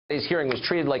Today's hearing was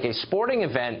treated like a sporting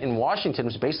event in Washington,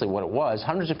 was basically what it was.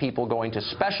 Hundreds of people going to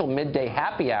special midday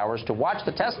happy hours to watch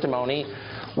the testimony.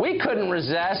 We couldn't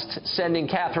resist sending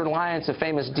Catherine Lyons, a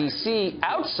famous D.C.,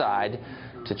 outside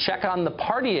to check on the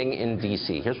partying in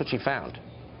D.C. Here's what she found.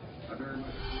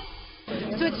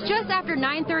 So it's just after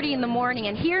 9:30 in the morning,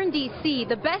 and here in D.C.,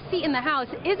 the best seat in the House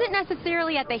isn't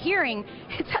necessarily at the hearing,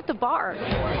 it's at the bar.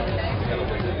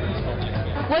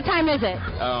 What time is it?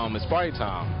 It's party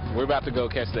time. We're about to go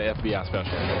catch the FBI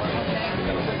special.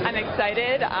 I'm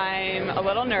excited. I'm a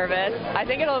little nervous. I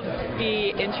think it'll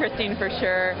be interesting for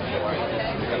sure.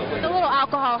 A little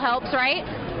alcohol helps, right?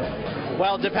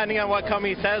 Well, depending on what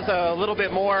Comey says, a little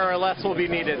bit more or less will be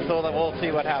needed, so we'll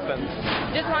see what happens.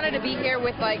 Just wanted to be here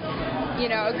with,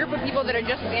 a group of people that are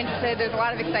just interested. There's a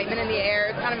lot of excitement in the air.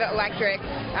 It's kind of electric.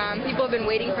 People have been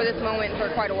waiting for this moment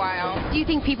for quite a while. Do you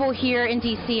think people here in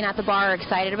D.C. and at the bar are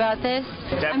excited about this?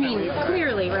 Definitely. I mean,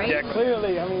 clearly, right? Yeah,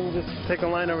 clearly. I mean, just take a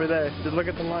line over there. Just look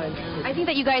at the line. I think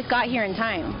that you guys got here in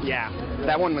time. Yeah,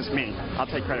 that one was me. I'll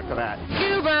take credit for that.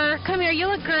 Uber, come here. You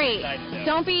look great.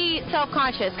 Don't be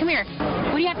self-conscious. Come here.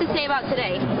 What do you have to say about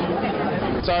today?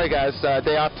 Sorry, guys.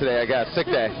 Day off today, I guess. Sick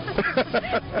day.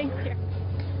 Thank you.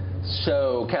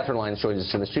 So Catherine Lyons joins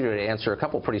us in the studio to answer a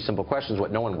couple pretty simple questions.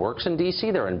 What, no one works in D.C.?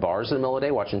 They're in bars in the middle of the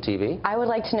day watching TV? I would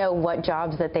like to know what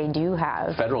jobs that they do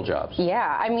have. Federal jobs.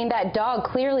 Yeah, I mean, that dog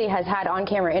clearly has had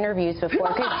on-camera interviews before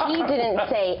because he didn't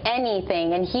say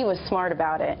anything, and he was smart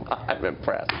about it. I'm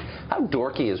impressed. How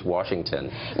dorky is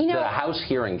Washington that a House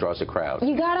hearing draws a crowd?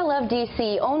 You gotta love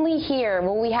D.C. Only here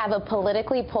will we have a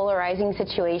politically polarizing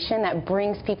situation that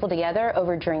brings people together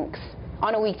over drinks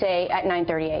on a weekday at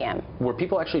 9:30 a.m. Were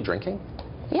people actually drinking?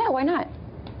 Yeah, why not?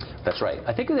 That's right.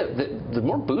 I think that the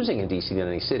more boozing in D.C. than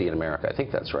any city in America. I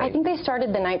think that's right. I think they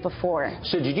started the night before.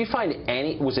 So did you find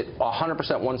was it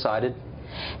 100% one-sided?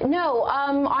 No,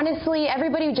 honestly,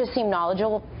 everybody just seemed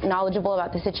knowledgeable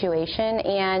about the situation,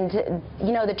 and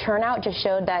the turnout just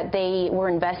showed that they were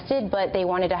invested, but they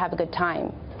wanted to have a good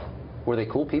time. Were they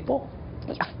cool people?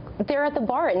 Yeah. They're at the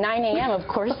bar at 9 a.m., of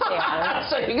course they are.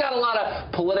 So you got a lot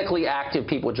of politically active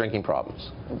people with drinking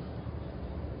problems.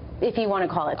 If you want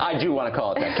to call it that. I do want to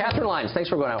call it that. Catherine Lyons, thanks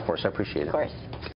for going out for us. I appreciate it. Of course.